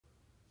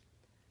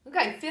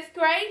Okay, 5th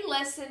grade,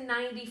 lesson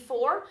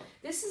 94.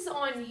 This is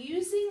on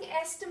using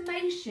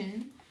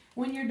estimation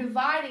when you're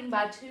dividing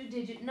by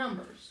 2-digit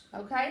numbers,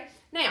 okay?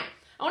 Now,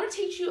 I want to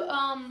teach you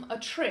a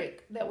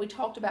trick that we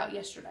talked about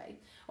yesterday,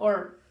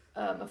 or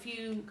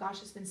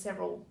it's been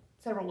several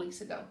weeks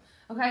ago,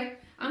 okay?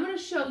 I'm going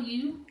to show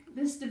you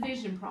this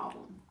division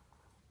problem,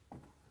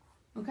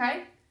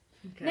 okay?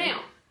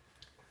 Now,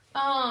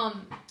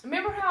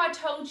 remember how I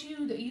told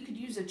you that you could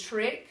use a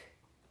trick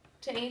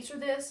to answer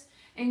this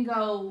and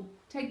go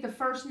take the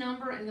first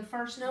number and the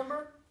first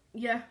number?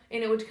 Yeah.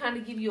 And it would kind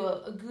of give you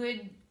a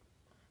good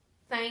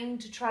thing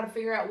to try to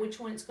figure out which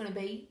one it's going to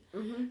be.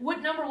 Mm-hmm.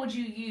 What number would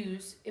you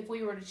use if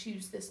we were to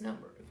choose this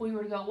number? If we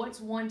were to go, what's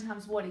 1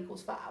 times what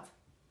equals 5?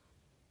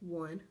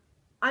 5.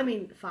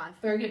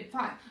 Very good,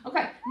 5.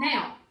 Okay,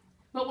 now,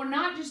 but we're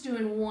not just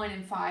doing 1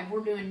 and 5. We're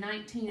doing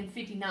 19 and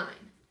 59.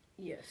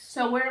 Yes.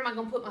 So where am I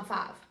going to put my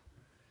 5?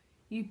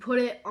 You put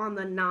it on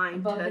the 9.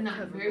 Above the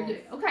 9. Very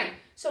good. Okay,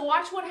 so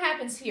watch what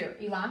happens here,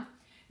 Eli.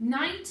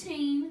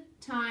 19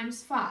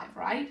 times 5,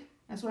 right?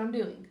 That's what I'm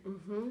doing.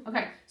 Mm-hmm.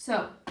 Okay,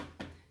 so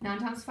 9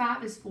 times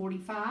 5 is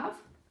 45.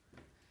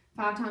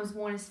 5 times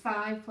 1 is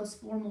 5, plus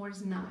 4 more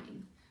is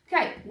 9.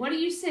 Okay, what do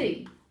you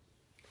see?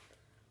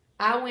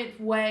 I went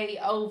way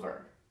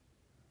over.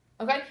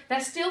 Okay,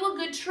 that's still a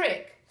good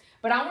trick,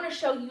 but I want to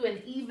show you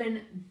an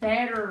even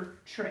better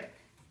trick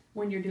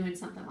when you're doing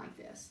something like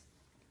this.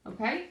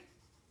 Okay?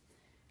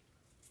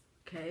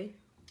 Okay.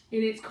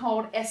 And it's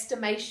called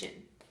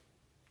estimation.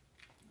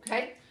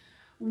 Okay?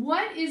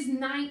 What is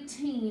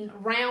 19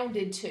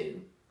 rounded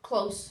to?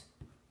 Closer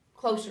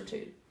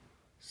to?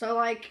 So,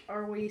 like,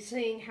 are we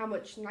saying how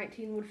much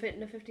 19 would fit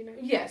into 59?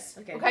 Yes.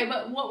 Okay. Okay,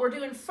 but what we're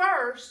doing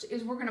first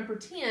is we're going to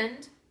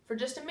pretend for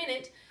just a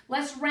minute.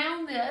 Let's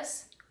round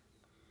this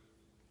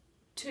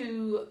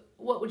to,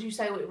 what would you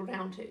say we would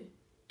round to?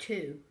 2. I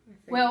think.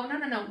 Well,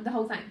 no, the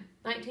whole thing.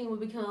 19 would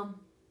become?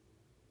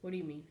 What do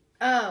you mean?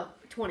 Oh,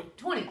 20.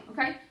 20,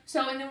 okay?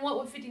 So, and then what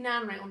would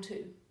 59 round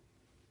to?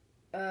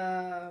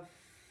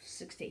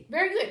 60.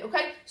 Very good,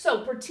 okay?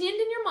 So, pretend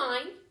in your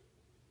mind,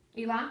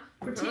 Eli,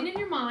 pretend in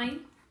your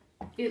mind,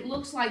 it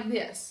looks like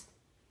this.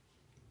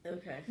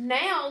 Okay.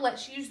 Now,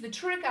 let's use the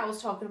trick I was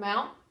talking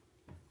about.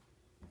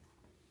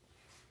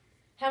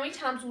 How many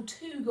times will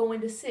 2 go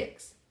into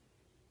 6?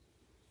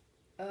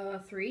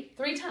 3.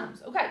 3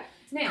 times. Okay.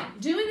 Now,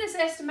 doing this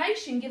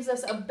estimation gives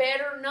us a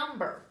better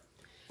number.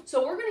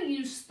 So we're going to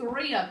use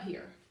 3 up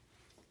here.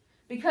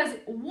 Because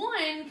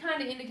 1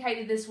 kind of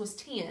indicated this was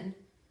 10.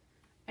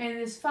 And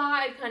this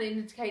 5 kind of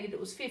indicated it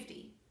was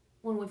 50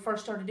 when we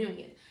first started doing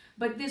it.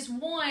 But this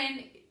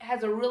 1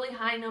 has a really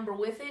high number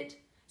with it.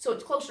 So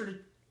it's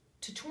closer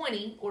to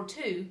 20 or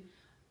 2.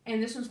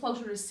 And this one's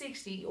closer to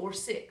 60 or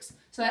 6.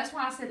 So that's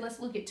why I said let's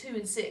look at 2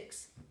 and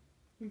 6.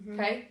 Mm-hmm.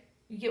 Okay?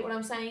 You get what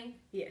I'm saying?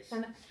 Yes.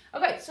 Kinda?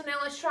 Okay, so now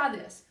let's try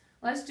this.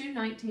 Let's do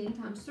 19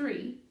 times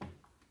 3.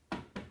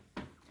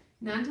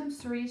 9 times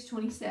 3 is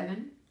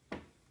 27.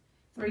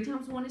 3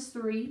 times 1 is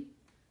 3.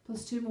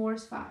 Plus 2 more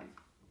is 5.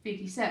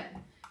 57.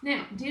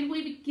 Now, did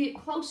we get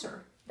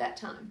closer that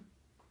time?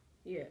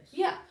 Yes.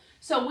 Yeah.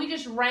 So we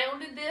just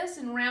rounded this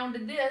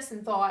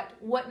and thought,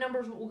 what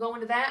numbers will go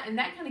into that? And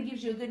that kind of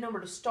gives you a good number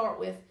to start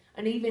with,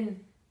 an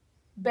even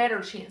better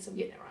chance of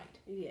getting it right.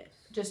 Yes.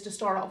 Just to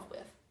start off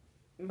with.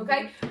 Mm-hmm.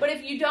 Okay? But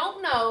if you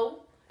don't know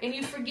and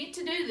you forget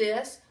to do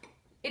this,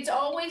 it's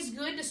always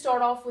good to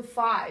start off with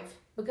 5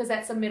 because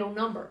that's a middle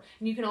number.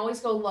 And you can always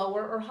go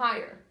lower or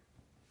higher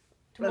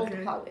to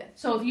multiply with.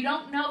 So if you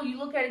don't know, you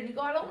look at it and you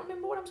go, I don't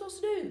remember what I'm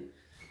supposed to do.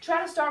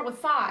 Try to start with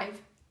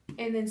 5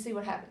 and then see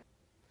what happens.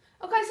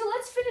 Okay, so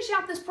let's finish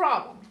out this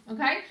problem,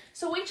 okay?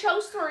 So we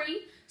chose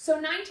 3. So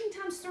 19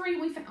 times 3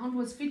 we found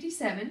was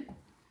 57.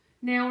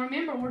 Now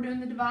remember, we're doing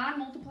the divide,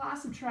 multiply,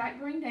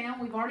 subtract, bring down.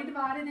 We've already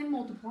divided and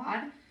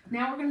multiplied.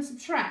 Now we're going to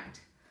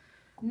subtract.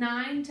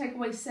 9 take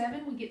away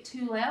 7, we get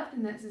 2 left,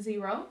 and that's a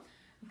 0.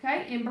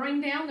 Okay, and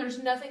bring down, there's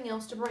nothing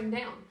else to bring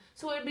down.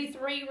 So it would be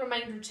 3,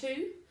 remainder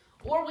 2.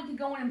 Or we could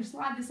go in and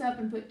slide this up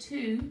and put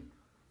 2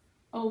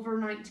 over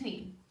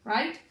 19,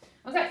 right?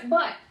 Okay,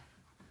 but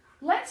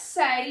let's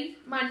say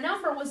my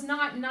number was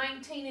not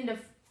 19 into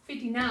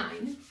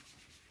 59.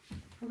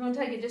 We're going to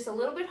take it just a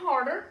little bit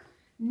harder.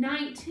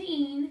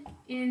 19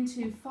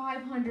 into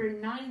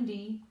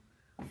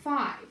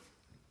 595.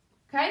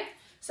 Okay?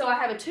 So I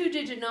have a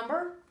 2-digit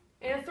number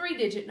and a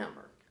 3-digit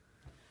number.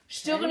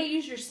 Still going to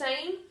use your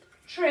same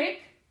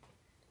trick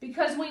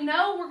because we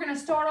know we're going to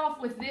start off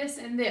with this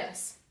and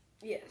this.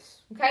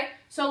 Yes. Okay?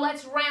 So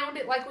let's round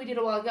it like we did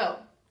a while ago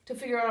to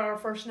figure out our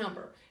first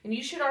number. And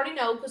you should already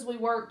know because we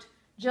worked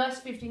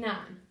just 59.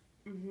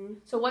 Mm-hmm.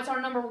 So what's our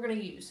number we're going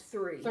to use?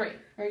 3. 3.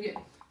 Very good.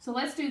 So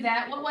let's do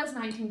that. What was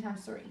 19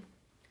 times 3?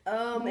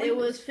 It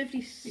was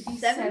 57.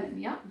 57.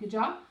 Yeah, good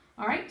job.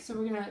 All right, so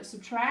we're going to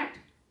subtract,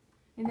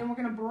 and then we're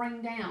going to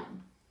bring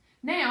down.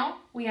 Now,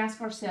 we ask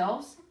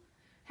ourselves,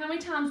 how many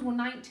times will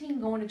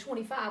 19 go into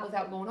 25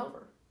 without going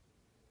over?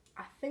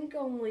 I think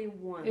only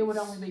once. It would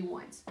only be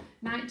once.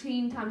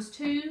 19 times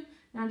 2.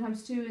 9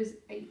 times 2 is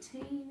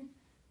 18.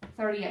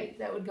 38.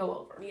 That would go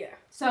over. Yeah.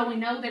 So we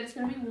know that it's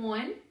going to be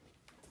 1.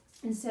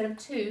 instead of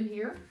 2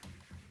 here.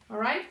 All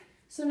right?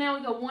 So now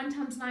we go 1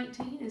 times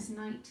 19 is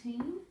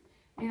 19.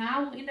 And I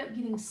will end up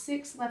getting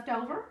 6 left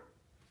over.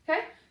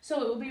 Okay?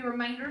 So it will be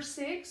remainder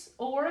 6.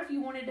 Or if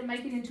you wanted to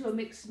make it into a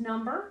mixed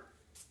number,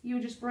 you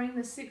would just bring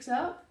the 6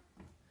 up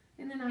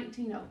and the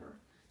 19 over.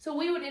 So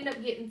we would end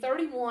up getting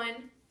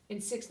 31 and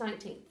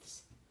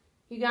 6/19.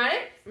 You got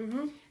it?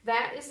 Mm-hmm.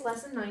 That is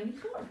lesson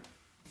 94.